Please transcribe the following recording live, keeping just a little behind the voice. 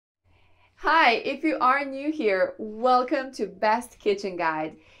Hi, if you are new here, welcome to Best Kitchen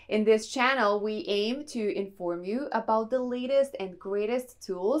Guide. In this channel, we aim to inform you about the latest and greatest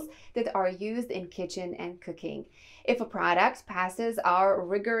tools that are used in kitchen and cooking. If a product passes our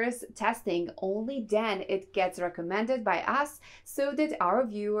rigorous testing, only then it gets recommended by us so that our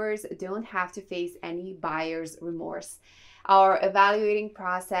viewers don't have to face any buyer's remorse. Our evaluating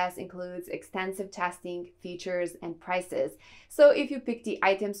process includes extensive testing, features, and prices. So if you pick the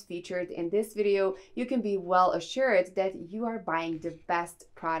items featured in this video, you can be well assured that you are buying the best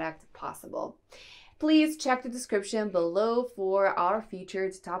product possible. Please check the description below for our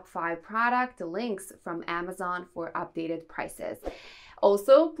featured top 5 product links from Amazon for updated prices.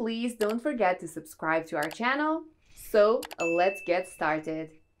 Also, please don't forget to subscribe to our channel. So let's get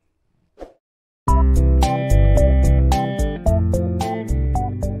started.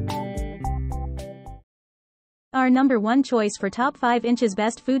 Our number one choice for top 5 inches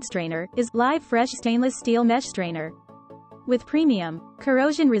best food strainer is Live Fresh Stainless Steel Mesh Strainer. With premium,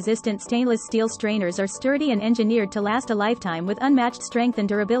 corrosion-resistant stainless steel strainers are sturdy and engineered to last a lifetime with unmatched strength and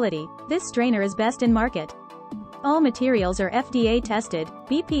durability. This strainer is best in market. All materials are FDA tested,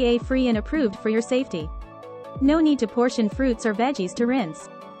 BPA-free and approved for your safety. No need to portion fruits or veggies to rinse.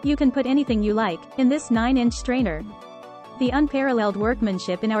 You can put anything you like in this 9-inch strainer. The unparalleled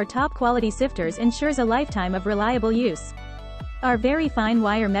workmanship in our top-quality sifters ensures a lifetime of reliable use. Our very fine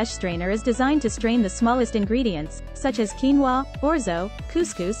wire mesh strainer is designed to strain the smallest ingredients, such as quinoa, orzo,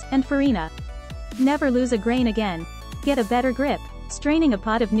 couscous, and farina. Never lose a grain again. Get a better grip. Straining a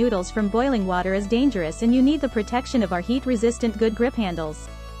pot of noodles from boiling water is dangerous and you need the protection of our heat-resistant good grip handles.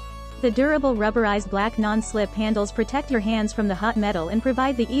 The durable rubberized black non-slip handles protect your hands from the hot metal and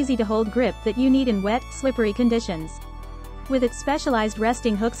provide the easy-to-hold grip that you need in wet, slippery conditions. With its specialized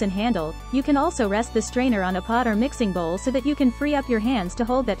resting hooks and handle, you can also rest the strainer on a pot or mixing bowl so that you can free up your hands to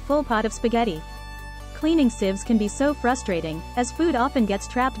hold that full pot of spaghetti. Cleaning sieves can be so frustrating, as food often gets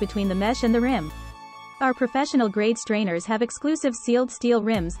trapped between the mesh and the rim. Our professional-grade strainers have exclusive sealed steel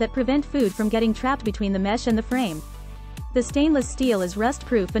rims that prevent food from getting trapped between the mesh and the frame. The stainless steel is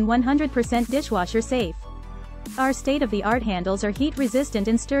rust-proof and 100% dishwasher safe. Our state-of-the-art handles are heat-resistant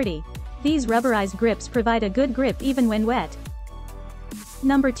and sturdy. These rubberized grips provide a good grip even when wet.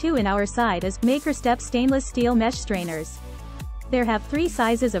 Number 2 in our side is MakerStep Stainless Steel Mesh Strainers. There have 3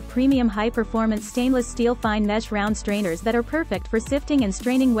 sizes of premium high-performance stainless steel fine mesh round strainers that are perfect for sifting and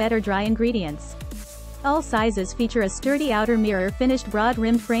straining wet or dry ingredients. All sizes feature a sturdy outer mirror finished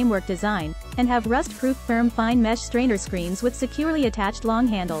broad-rimmed framework design, and have rust-proof firm fine mesh strainer screens with securely attached long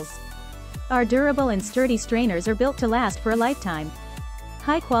handles. Our durable and sturdy strainers are built to last for a lifetime.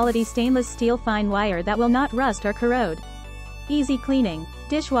 High-quality stainless steel fine wire that will not rust or corrode. Easy cleaning,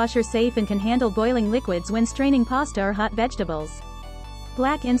 dishwasher safe and can handle boiling liquids when straining pasta or hot vegetables.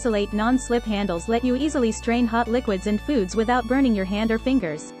 Black insulate non-slip handles let you easily strain hot liquids and foods without burning your hand or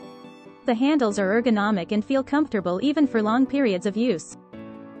fingers. The handles are ergonomic and feel comfortable even for long periods of use.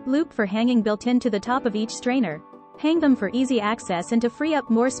 Loop for hanging built into the top of each strainer. Hang them for easy access and to free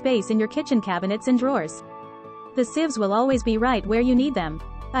up more space in your kitchen cabinets and drawers. The sieves will always be right where you need them.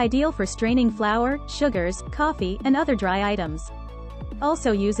 Ideal for straining flour, sugars, coffee, and other dry items.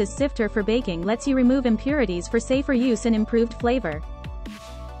 Also uses sifter for baking, lets you remove impurities for safer use and improved flavor.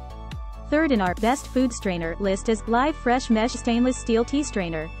 Third in our best food strainer list is Live Fresh Mesh Stainless Steel Tea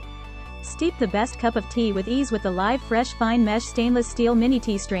Strainer. Steep the best cup of tea with ease with the Live Fresh Fine Mesh Stainless Steel Mini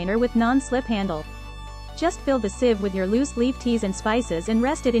Tea Strainer with non-slip handle. Just fill the sieve with your loose leaf teas and spices and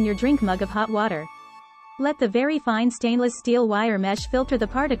rest it in your drink mug of hot water. Let the very fine stainless steel wire mesh filter the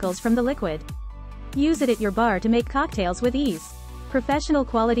particles from the liquid. Use it at your bar to make cocktails with ease. Professional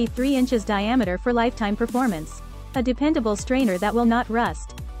quality 3 inches diameter for lifetime performance. A dependable strainer that will not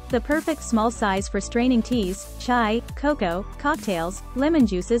rust. The perfect small size for straining teas, chai, cocoa, cocktails, lemon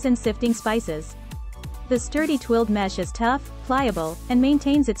juices and sifting spices. The sturdy twilled mesh is tough, pliable, and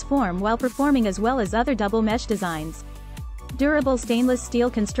maintains its form while performing as well as other double mesh designs. Durable stainless steel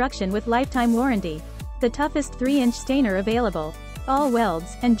construction with lifetime warranty. The toughest 3-inch stainer available. All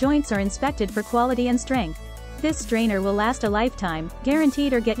welds and joints are inspected for quality and strength. This strainer will last a lifetime,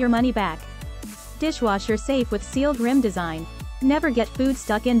 guaranteed, or get your money back. Dishwasher safe with sealed rim design. Never get food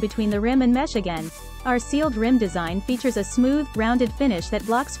stuck in between the rim and mesh again. Our sealed rim design features a smooth, rounded finish that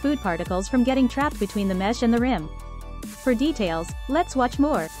blocks food particles from getting trapped between the mesh and the rim. For details, let's watch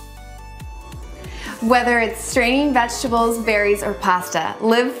more. Whether it's straining vegetables, berries, or pasta,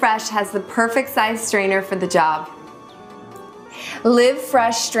 Live Fresh has the perfect size strainer for the job. Live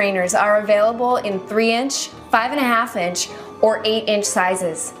Fresh strainers are available in 3-inch, 5.5-inch, or 8-inch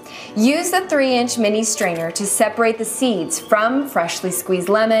sizes. Use the 3-inch mini strainer to separate the seeds from freshly squeezed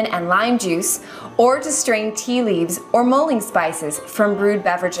lemon and lime juice, or to strain tea leaves or mulling spices from brewed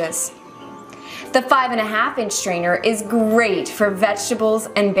beverages. The 5.5-inch strainer is great for vegetables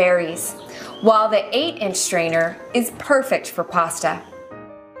and berries, while the 8-inch strainer is perfect for pasta.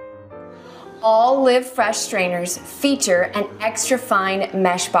 All Live Fresh strainers feature an extra fine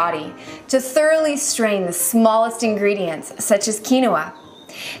mesh body to thoroughly strain the smallest ingredients, such as quinoa.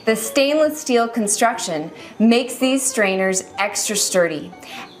 The stainless steel construction makes these strainers extra sturdy,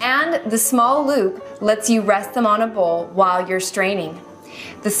 and the small loop lets you rest them on a bowl while you're straining.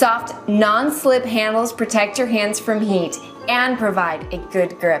 The soft, non-slip handles protect your hands from heat and provide a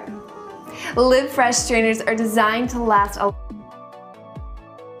good grip. Live Fresh strainers are designed to last a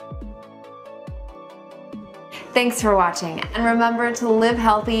Thanks for watching, and remember to live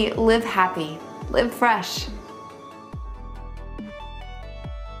healthy, live happy, live fresh.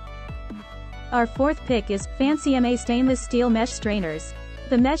 Our fourth pick is Fancy MA Stainless Steel Mesh Strainers.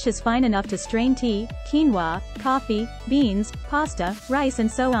 The mesh is fine enough to strain tea, quinoa, coffee, beans, pasta, rice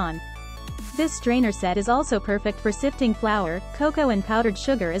and so on. This strainer set is also perfect for sifting flour, cocoa and powdered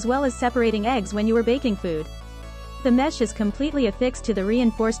sugar, as well as separating eggs when you are baking food. The mesh is completely affixed to the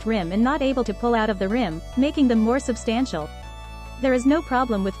reinforced rim and not able to pull out of the rim, making them more substantial. There is no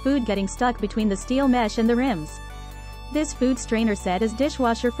problem with food getting stuck between the steel mesh and the rims. This food strainer set is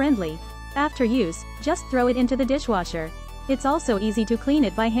dishwasher friendly. After use, just throw it into the dishwasher. It's also easy to clean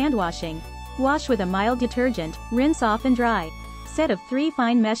it by hand washing. Wash with a mild detergent, rinse off and dry. Set of 3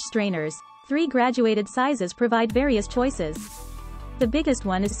 fine mesh strainers. 3 graduated sizes provide various choices. The biggest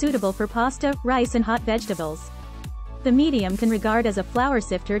one is suitable for pasta, rice and hot vegetables. The medium can regard as a flour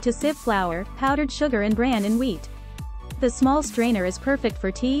sifter to sieve flour, powdered sugar and bran and wheat. The small strainer is perfect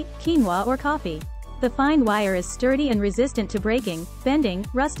for tea, quinoa or coffee. The fine wire is sturdy and resistant to breaking, bending,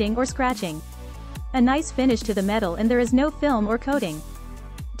 rusting or scratching. A nice finish to the metal and there is no film or coating.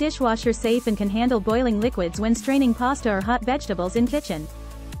 Dishwasher safe and can handle boiling liquids when straining pasta or hot vegetables in kitchen.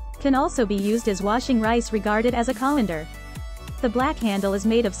 Can also be used as washing rice, regarded as a colander. The black handle is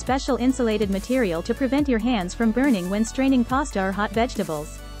made of special insulated material to prevent your hands from burning when straining pasta or hot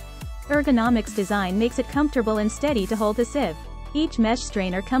vegetables. Ergonomics design makes it comfortable and steady to hold the sieve. Each mesh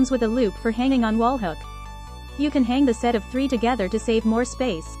strainer comes with a loop for hanging on wall hook. You can hang the set of 3 together to save more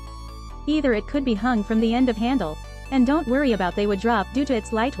space. Either it could be hung from the end of handle. And don't worry about they would drop due to its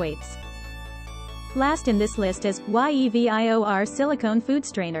lightweights. Last in this list is YEVIOR Silicone Food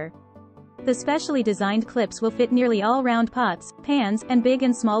Strainer. The specially designed clips will fit nearly all round pots, pans, and big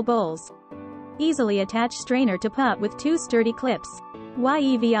and small bowls. Easily attach strainer to pot with 2 sturdy clips.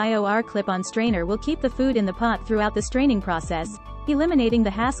 YEVIOR clip-on strainer will keep the food in the pot throughout the straining process, eliminating the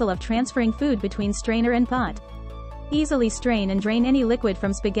hassle of transferring food between strainer and pot. Easily strain and drain any liquid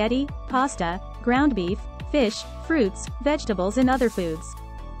from spaghetti, pasta, ground beef, fish, fruits, vegetables and other foods.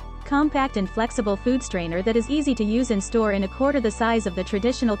 Compact and flexible food strainer that is easy to use and store in 1/4 the size of the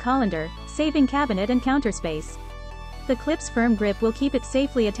traditional colander, saving cabinet and counter space. The clip's firm grip will keep it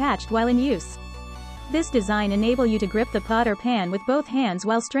safely attached while in use. This design enables you to grip the pot or pan with both hands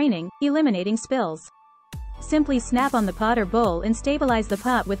while straining, eliminating spills. Simply snap on the pot or bowl and stabilize the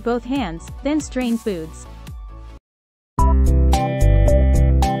pot with both hands, then strain foods.